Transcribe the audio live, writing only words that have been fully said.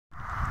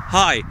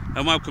Hi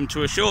and welcome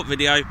to a short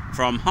video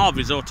from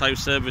Harvey's Auto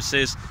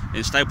Services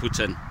in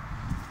Stapleton.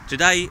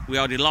 Today we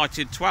are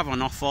delighted to have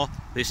on offer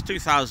this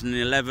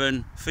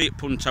 2011 Fiat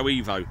Punto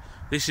Evo.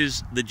 This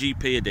is the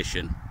GP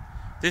edition.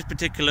 This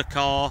particular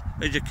car,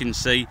 as you can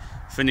see,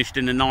 finished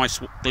in a nice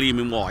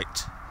gleaming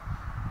white.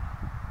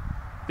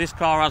 This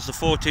car has the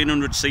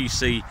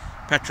 1400cc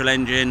petrol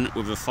engine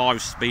with a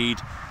 5-speed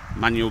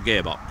manual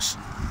gearbox.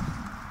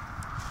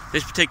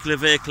 This particular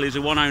vehicle is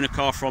a one-owner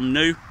car from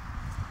new,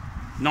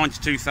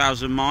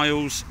 92,000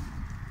 miles,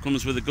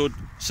 comes with a good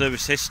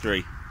service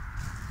history.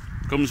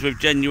 Comes with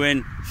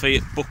genuine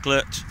Fiat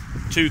booklet,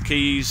 2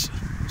 keys,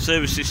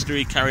 service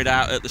history carried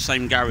out at the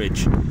same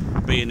garage,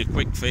 being a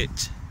quick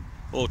fit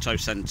auto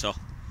centre.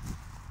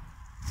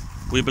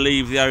 We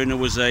believe the owner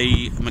was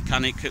a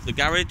mechanic at the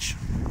garage.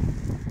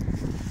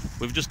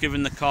 We've just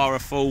given the car a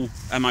full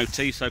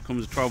MOT, so it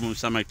comes with 12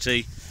 months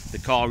MOT. The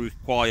car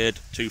required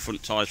 2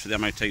 front tyres for the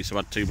MOT, so I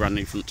had 2 brand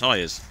new front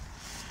tyres.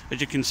 As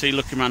you can see,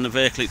 looking around the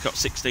vehicle, it's got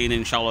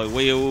 16-inch alloy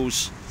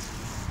wheels.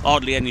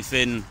 Hardly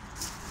anything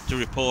to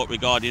report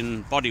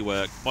regarding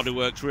bodywork.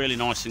 Bodywork's really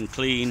nice and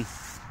clean.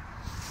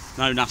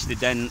 No nasty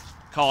dent.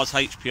 Car's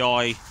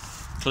HPI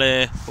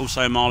clear,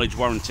 also mileage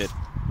warranted.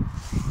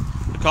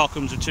 The car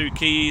comes with 2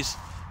 keys,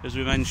 as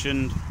we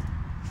mentioned.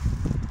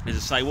 As I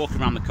say, walking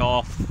around the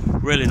car,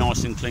 really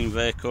nice and clean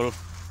vehicle.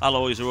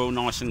 Alloys are all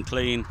nice and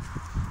clean.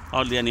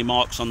 Hardly any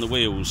marks on the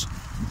wheels.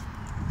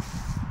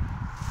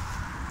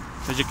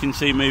 As you can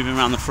see, moving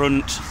around the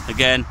front,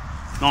 again,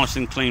 nice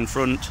and clean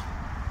front.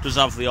 Does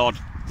have the odd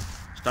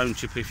stone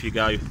chip if you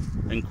go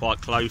in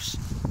quite close,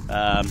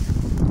 but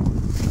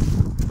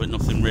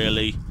nothing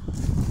really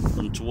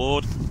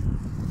untoward.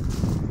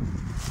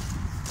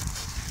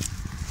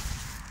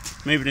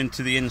 Moving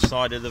into the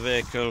inside of the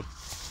vehicle,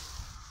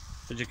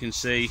 as you can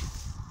see,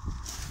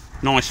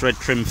 nice red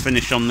trim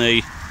finish on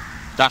the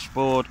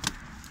dashboard.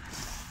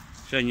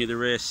 Showing you the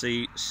rear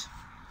seats,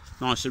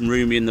 nice and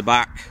roomy in the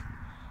back.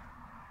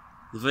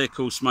 The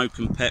vehicle's smoke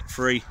and pet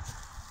free,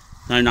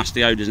 no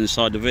nasty odours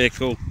inside the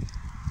vehicle.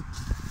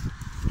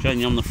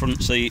 Showing you on the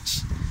front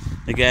seats,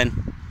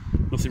 again,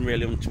 nothing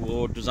really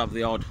untoward, does have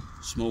the odd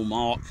small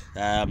mark,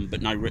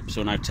 but no rips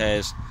or no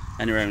tears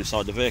anywhere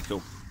inside the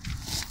vehicle.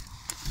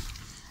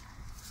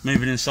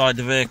 Moving inside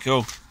the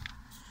vehicle,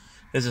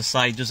 as I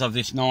say, does have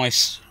this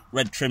nice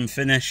red trim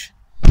finish,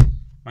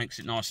 makes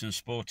it nice and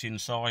sporty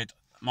inside.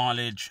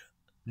 Mileage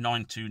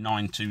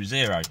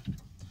 92920.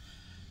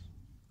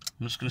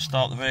 I'm just going to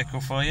start the vehicle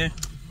for you.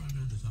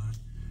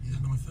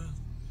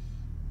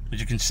 As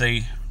you can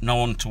see,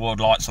 no untoward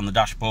lights on the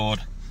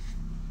dashboard.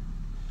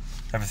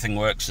 Everything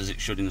works as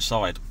it should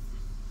inside.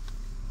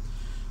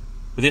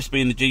 With this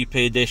being the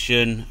GP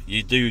edition,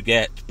 you do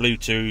get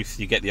Bluetooth,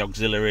 you get the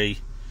auxiliary,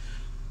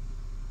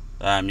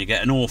 you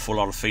get an awful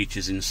lot of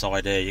features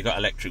inside here. You've got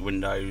electric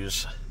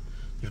windows,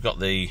 you've got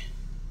the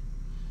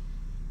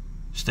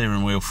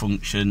steering wheel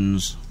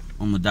functions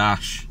on the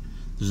dash,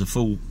 there's a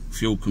full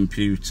fuel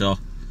computer,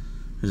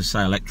 as I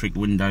say, electric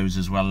windows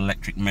as well,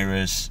 electric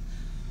mirrors,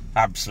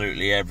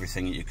 absolutely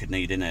everything that you could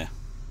need in here.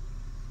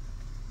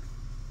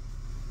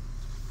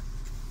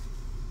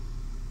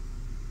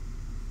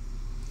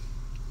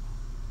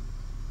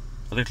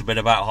 A little bit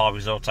about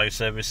Harvey's Auto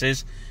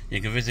Services. You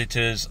can visit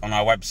us on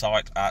our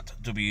website at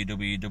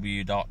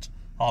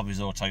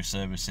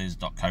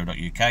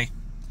www.harveysautoservices.co.uk.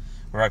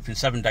 We're open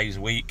 7 days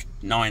a week,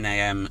 9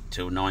 AM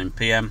till 9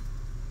 PM.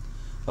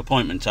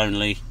 Appointment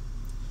only.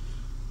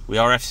 We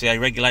are FCA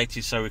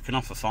regulated, so we can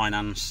offer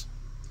finance.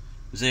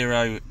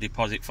 0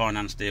 deposit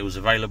finance deals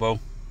available.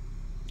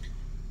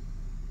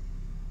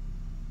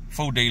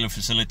 Full dealer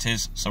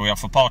facilities, so we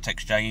offer part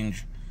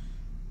exchange,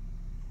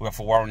 we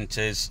offer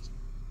warranties,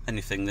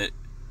 anything that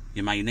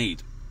you may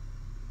need.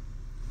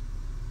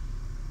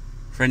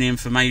 For any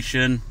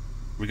information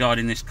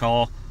regarding this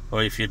car,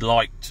 or if you'd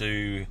like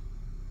to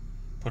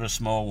put a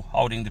small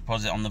holding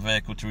deposit on the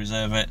vehicle to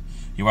reserve it,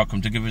 you're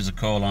welcome to give us a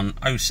call on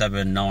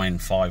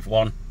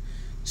 07951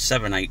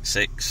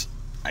 786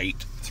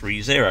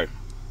 830.